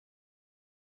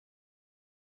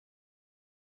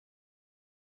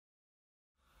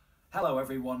Hello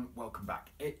everyone, welcome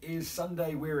back. It is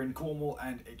Sunday, we're in Cornwall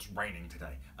and it's raining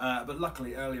today. But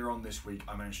luckily earlier on this week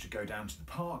I managed to go down to the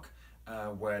park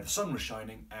where the sun was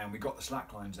shining and we got the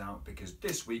slacklines out because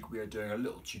this week we are doing a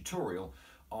little tutorial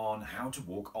on how to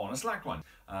walk on a slackline.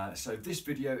 So this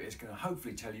video is going to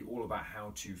hopefully tell you all about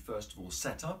how to first of all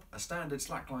set up a standard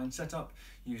slackline setup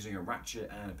using a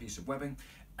ratchet and a piece of webbing.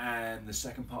 And the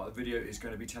second part of the video is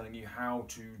going to be telling you how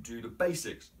to do the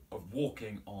basics of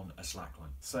walking on a slackline.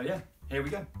 So yeah, here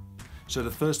we go. So the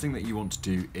first thing that you want to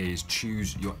do is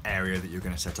choose your area that you're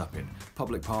going to set up in.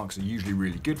 Public parks are usually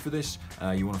really good for this.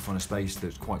 You want to find a space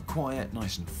that's quite quiet,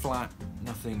 nice and flat,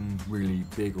 nothing really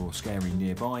big or scary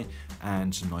nearby,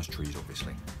 and some nice trees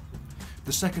obviously.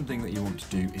 The second thing that you want to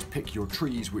do is pick your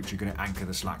trees which you're going to anchor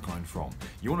the slackline from.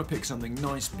 You want to pick something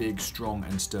nice, big, strong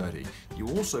and sturdy. You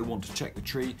also want to check the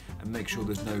tree and make sure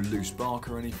there's no loose bark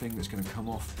or anything that's going to come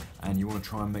off, and you want to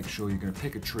try and make sure you're going to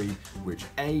pick a tree which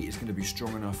A is going to be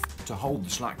strong enough to hold the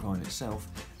slackline itself,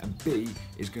 and B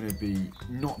is going to be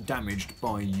not damaged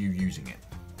by you using it.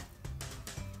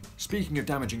 Speaking of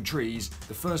damaging trees,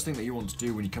 the first thing that you want to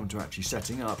do when you come to actually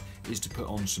setting up is to put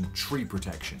on some tree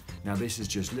protection. Now this is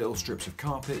just little strips of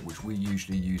carpet which we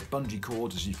usually use bungee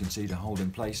cords, as you can see, to hold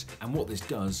in place, and what this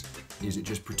does is it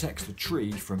just protects the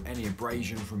tree from any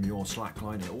abrasion from your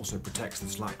slackline. It also protects the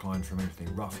slackline from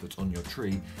anything rough that's on your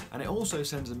tree, and it also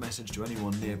sends a message to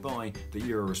anyone nearby that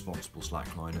you're a responsible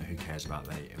slackliner who cares about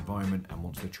the environment and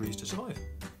wants the trees to survive.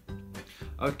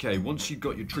 Okay, once you've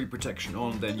got your tree protection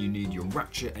on, then you need your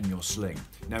ratchet and your sling.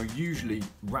 Now usually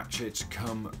ratchets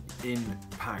come in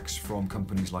packs from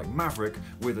companies like Maverick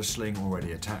with a sling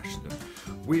already attached to them.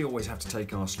 We always have to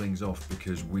take our slings off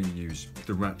because we use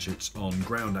the ratchets on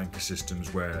ground anchor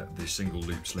systems where the single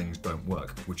loop slings don't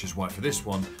work, which is why for this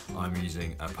one I'm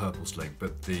using a purple sling,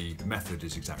 but the method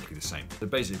is exactly the same. So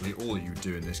basically all you would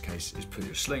do in this case is put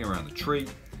your sling around the tree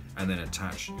and then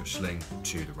attach your sling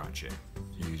to the ratchet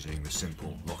using the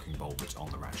simple locking bolt that's on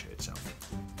the ratchet itself.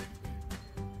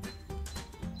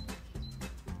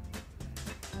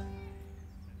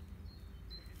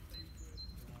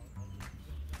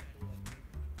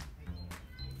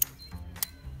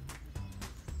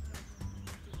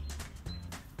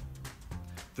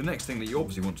 The next thing that you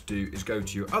obviously want to do is go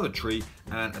to your other tree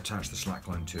and attach the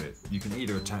slackline to it. You can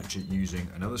either attach it using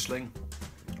another sling,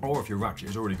 or if your ratchet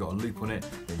has already got a loop on it,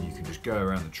 then you can just go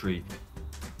around the tree.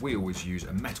 We always use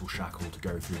a metal shackle to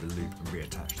go through the loop and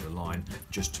reattach to the line,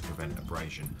 just to prevent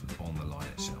abrasion on the line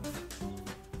itself.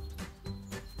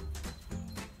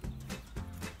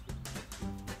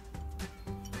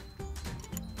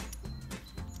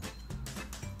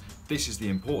 This is the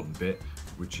important bit,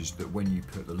 which is that when you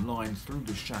put the line through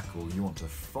the shackle, you want to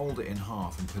fold it in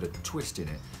half and put a twist in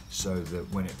it so that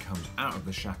when it comes out of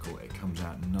the shackle, it comes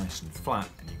out nice and flat,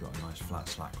 and you've got a nice flat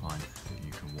slack line that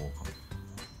you can walk on.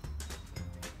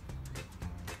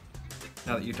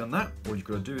 Now that you've done that, all you've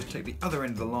got to do is take the other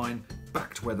end of the line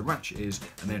back to where the ratchet is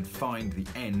and then find the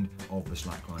end of the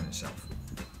slack line itself.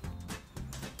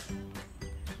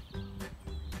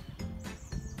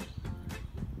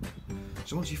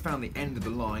 So once you've found the end of the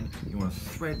line, you want to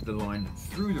thread the line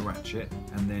through the ratchet,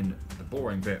 and then the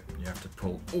boring bit, you have to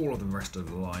pull all of the rest of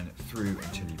the line through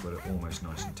until you've got it almost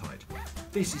nice and tight.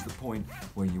 This is the point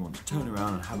where you want to turn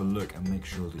around and have a look and make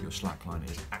sure that your slack line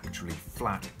is actually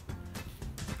flat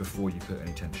before you put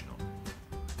any tension on.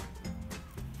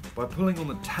 By pulling on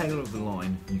the tail of the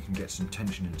line, you can get some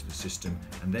tension into the system,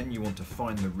 and then you want to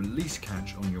find the release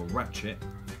catch on your ratchet,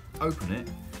 open it,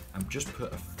 and just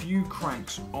put a few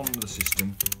cranks on the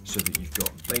system so that you've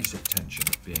got basic tension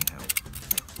being held.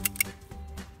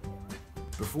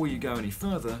 Before you go any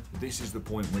further, this is the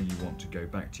point where you want to go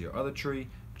back to your other tree,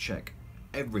 check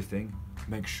everything,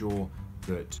 make sure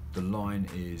that the line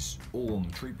is all on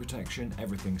the tree protection,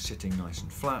 everything's sitting nice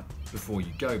and flat, before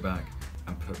you go back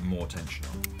and put more tension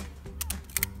on.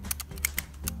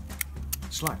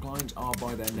 Slack lines are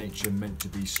by their nature meant to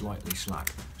be slightly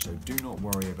slack, so do not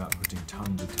worry about putting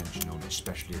tons of tension on,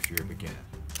 especially if you're a beginner.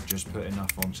 Just put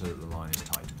enough on so that the line is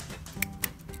tight.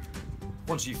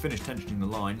 Once you've finished tensioning the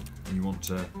line, you want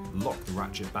to lock the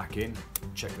ratchet back in,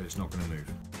 check that it's not going to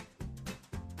move.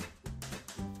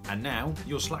 And now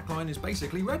your slackline is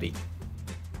basically ready.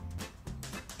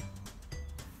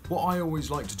 What I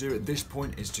always like to do at this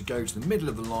point is to go to the middle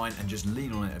of the line and just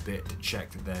lean on it a bit to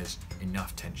check that there's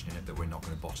enough tension in it that we're not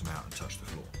going to bottom out and touch the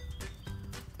floor.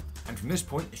 And from this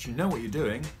point, if you know what you're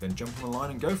doing, then jump on the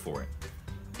line and go for it.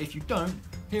 If you don't,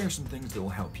 here are some things that will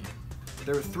help you.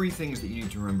 There are three things that you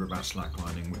need to remember about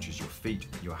slacklining, which is your feet,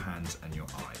 your hands and your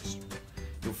eyes.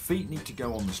 Your Your feet need to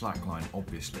go on the slackline,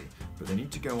 obviously, but they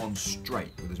need to go on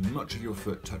straight with as much of your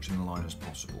foot touching the line as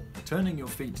possible. Turning your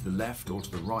feet to the left or to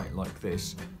the right like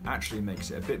this actually makes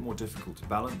it a bit more difficult to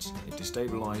balance, it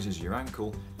destabilizes your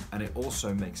ankle, and it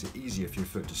also makes it easier for your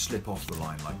foot to slip off the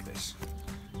line like this.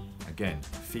 Again,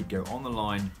 feet go on the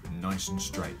line, nice and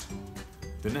straight.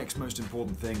 The next most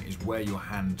important thing is where your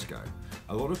hands go.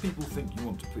 A lot of people think you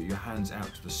want to put your hands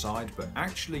out to the side, but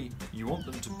actually you want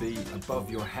them to be above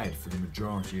your head for the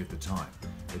majority of the time.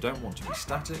 They don't want to be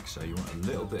static, so you want a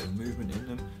little bit of movement in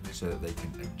them so that they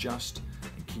can adjust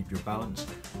and keep your balance,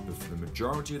 but for the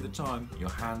majority of the time,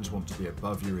 your hands want to be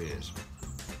above your ears.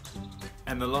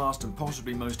 And the last and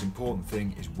possibly most important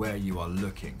thing is where you are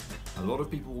looking. A lot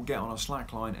of people will get on a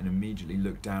slackline and immediately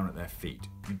look down at their feet.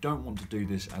 You don't want to do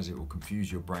this as it will confuse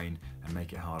your brain and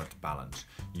make it harder to balance.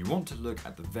 You want to look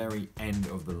at the very end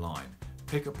of the line.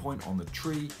 Pick a point on the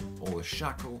tree or the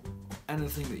shackle or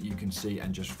anything that you can see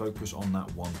and just focus on that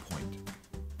one point.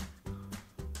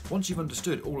 Once you've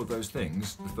understood all of those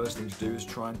things, the first thing to do is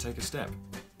try and take a step.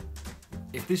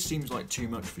 If this seems like too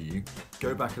much for you,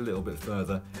 go back a little bit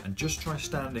further and just try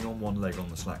standing on one leg on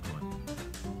the slackline.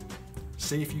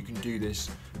 See if you can do this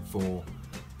for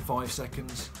 5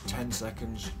 seconds, 10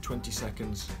 seconds, 20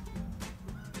 seconds,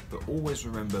 but always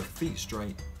remember feet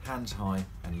straight, hands high,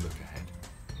 and look ahead.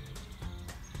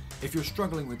 If you're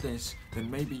struggling with this,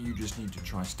 then maybe you just need to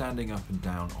try standing up and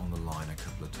down on the line a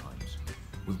couple of times.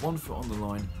 With one foot on the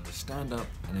line, stand up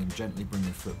and then gently bring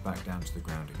your foot back down to the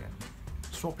ground again.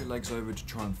 Swap your legs over to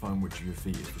try and find which of your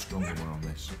feet is the stronger one on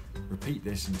this. Repeat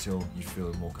this until you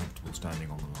feel more comfortable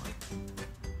standing on the line.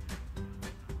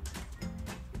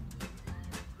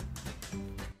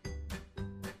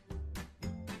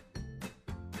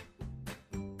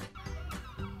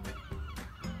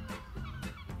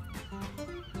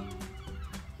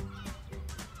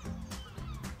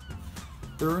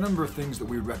 There are a number of things that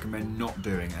we would recommend not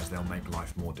doing as they'll make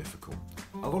life more difficult.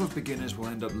 A lot of beginners will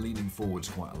end up leaning forwards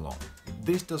quite a lot.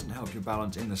 This doesn't help your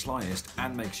balance in the slightest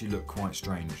and makes you look quite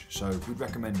strange, so we'd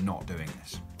recommend not doing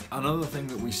this. Another thing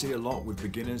that we see a lot with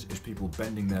beginners is people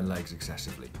bending their legs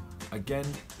excessively. Again,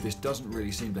 this doesn't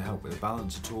really seem to help with the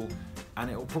balance at all,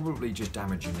 and it will probably just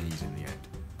damage your knees in the end.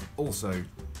 Also,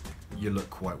 you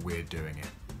look quite weird doing it.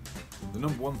 The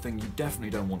number one thing you definitely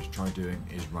don't want to try doing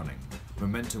is running.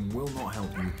 Momentum will not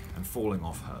help you and falling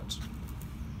off hurts.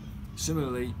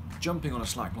 Similarly, jumping on a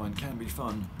slackline can be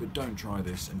fun, but don't try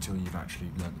this until you've actually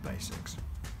learnt the basics.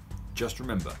 Just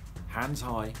remember, hands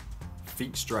high,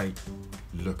 feet straight,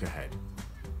 look ahead.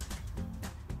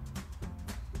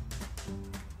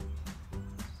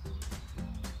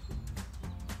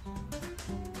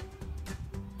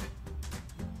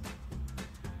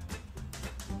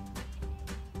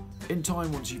 In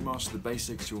time, once you've mastered the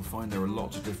basics, you'll find there are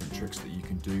lots of different tricks that you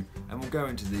can do, and we'll go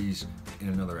into these in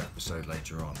another episode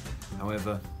later on.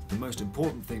 However, the most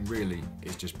important thing really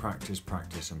is just practice,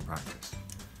 practice and practice.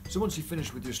 So once you've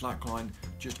finished with your slackline,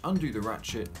 just undo the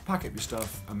ratchet, pack up your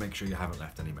stuff and make sure you haven't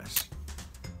left any mess.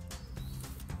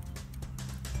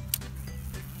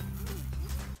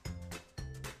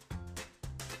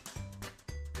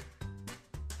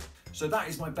 So that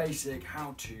is my basic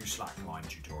how to slackline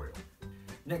tutorial.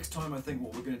 Next time I think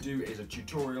what we're going to do is a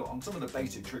tutorial on some of the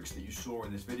basic tricks that you saw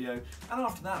in this video, and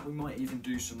after that we might even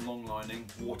do some long lining,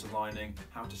 water lining,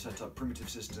 how to set up primitive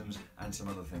systems and some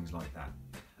other things like that.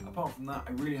 Apart from that,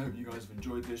 I really hope you guys have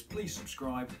enjoyed this. Please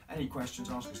subscribe, any questions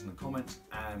ask us in the comments,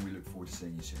 and we look forward to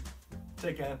seeing you soon.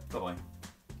 Take care, bye bye.